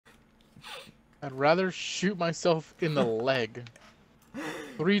I'd rather shoot myself in the leg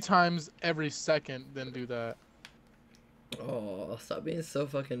 3 times every second than do that. Oh, stop being so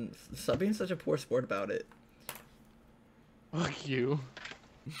fucking... Stop being such a poor sport about it. Fuck you.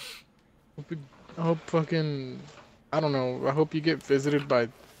 I hope fucking... I don't know. I hope you get visited by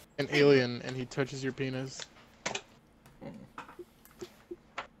an alien and he touches your penis.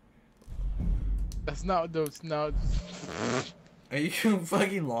 That's not... That's not... Are you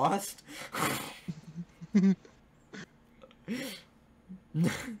fucking lost?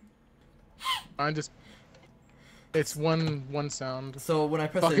 I just... It's one sound. So when I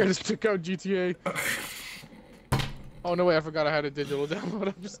press Fuck, it... I just took out GTA. Oh no, wait, I forgot I had a digital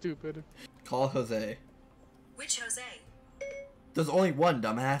download. I'm stupid. Call Jose. Which Jose? There's only one,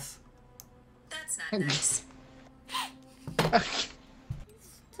 dumbass. That's not nice.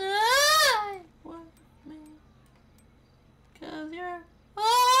 Stay with me, 'cause you're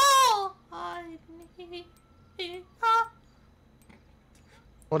all I need.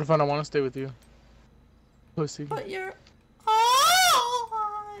 What if I don't want to stay with you? Pussy. But you're all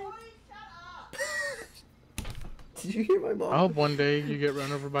I Did you hear my mom? I hope one day you get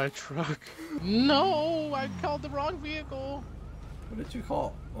run over by a truck. No, I called the wrong vehicle. What did you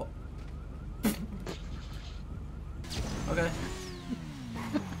call? Oh. Okay.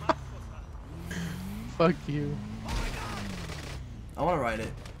 Fuck you. I want to ride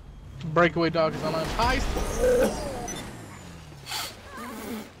it. Breakaway dog is on my heist.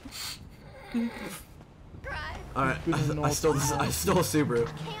 Alright, I stole a Subaru.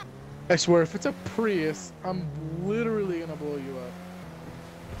 I swear, if it's a Prius, I'm literally gonna blow you up.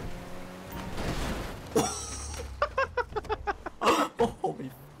 Holy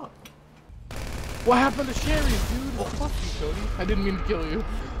fuck. What happened to Sherry's, dude? Oh, fuck you, Cody. I didn't mean to kill you.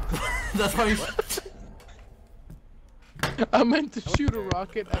 That's how you... I meant to shoot a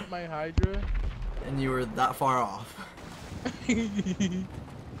rocket at my Hydra. And you were that far off. Look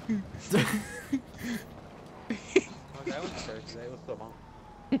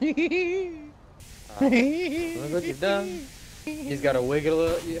at that. He's got to wiggle a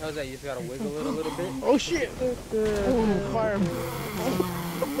little. How's that? He's got to wiggle it a little bit. Oh shit! Oh, fire!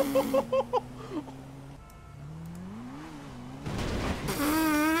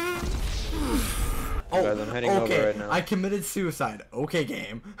 Oh, guys, I'm heading okay. over right now. I committed suicide. Okay,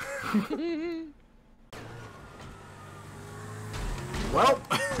 game. Well.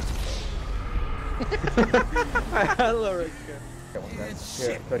 I love it. Get one, guys.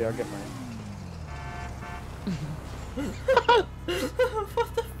 Here, Cody, I'll get mine.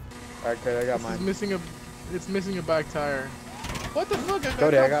 Alright, Cody, I got mine. It's missing a back tire. What the fuck?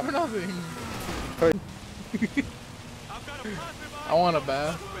 Cody, I got for nothing. Cody. I want a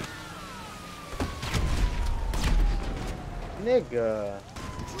bath. Nigga.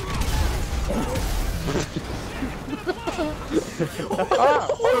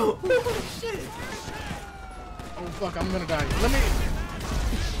 Oh, shit. Oh fuck, I'm gonna die. Let me.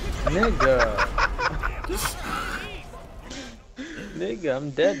 Nigga. Nigga, I'm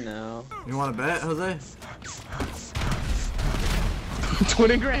dead now. You want to bet, Jose?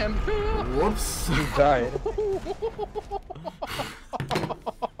 20 grand. Whoops. He died.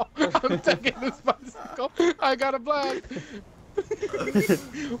 I'm taking this bicycle. I got a blast.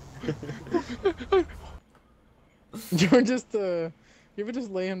 You ever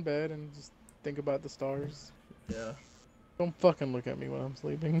just lay in bed and just think about the stars? Yeah. Don't fucking look at me when I'm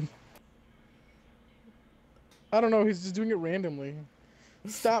sleeping. I don't know, he's just doing it randomly.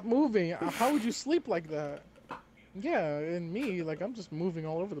 Stop moving. How would you sleep like that? Yeah, and me, like, I'm just moving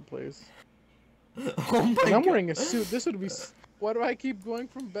all over the place. Oh my And I'm God. wearing a suit. This would be... Why do I keep going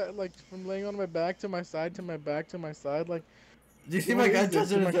from from laying on my back to my side to my back to my side? Like, Do you see my guy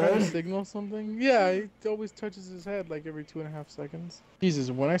touching his head? head? Signal something? Yeah, he always touches his head like every 2.5 seconds.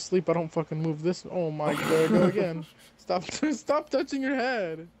 Jesus, when I sleep, I don't fucking move this. Oh my God, there I go again. Stop touching your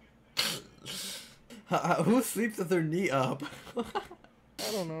head. Who sleeps with their knee up? I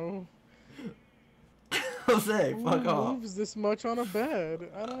don't know. Jose, Who fuck off. moves this much on a bed?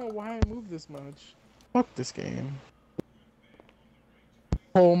 I don't know why I move this much. Fuck this game.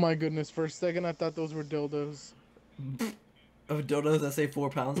 Oh my goodness, for a second I thought those were dildos. Of dildos that say 4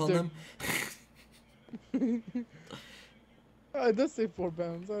 pounds on them? It does say 4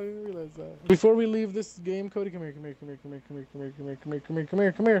 pounds. I didn't realize that. Before we leave this game, Cody, come here, come here, come here, come here, come here, come here, come here, come here, come here, come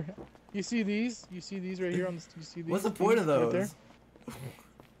here, come here. You see these? You see these right here on the? You see these? What's the point of those? Right there?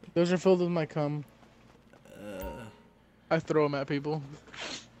 Those are filled with my cum. I throw them at people.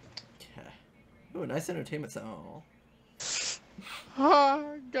 Ooh, nice entertainment sound. Oh. Ah,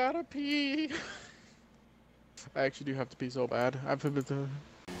 gotta pee. I actually do have to pee so bad. I put it to.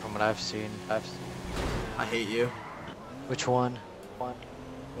 from what I've seen. I hate you. Which one? What?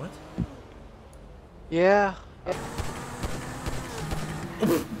 Yeah.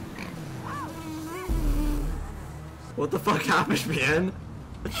 What the fuck happened, man?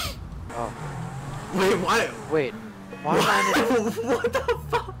 Oh. Wait, why? Wait. Why am I in a... What the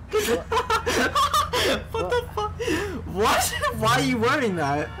fuck? What the fuck? What? Why are you wearing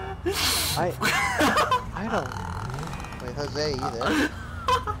that? I don't... Wait, Jose, you there?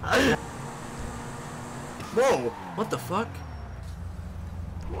 Whoa! What the fuck?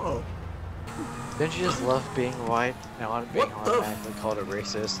 Whoa! Don't you just love being white and being What the automatically called a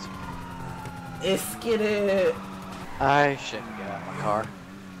racist? Let's get it. I shouldn't get out of my car.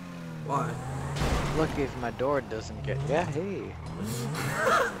 Why? Lucky if my door doesn't get... Yeah, hey.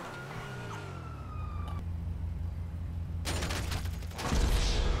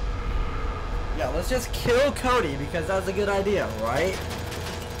 Yeah, let's just kill Kody because that's a good idea, right?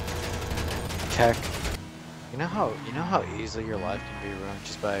 Tech. You know how easily your life can be ruined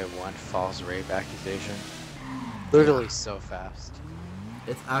just by one false rape accusation? Literally so fast.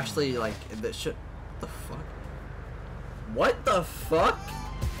 It's actually like that shit. What the fuck? What the fuck?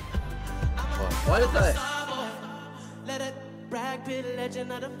 What? Why did that? Let it brag, be the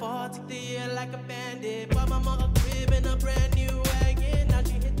legend of the fall, take the year like a bandit. Buy my mother crib in a brand new wagon.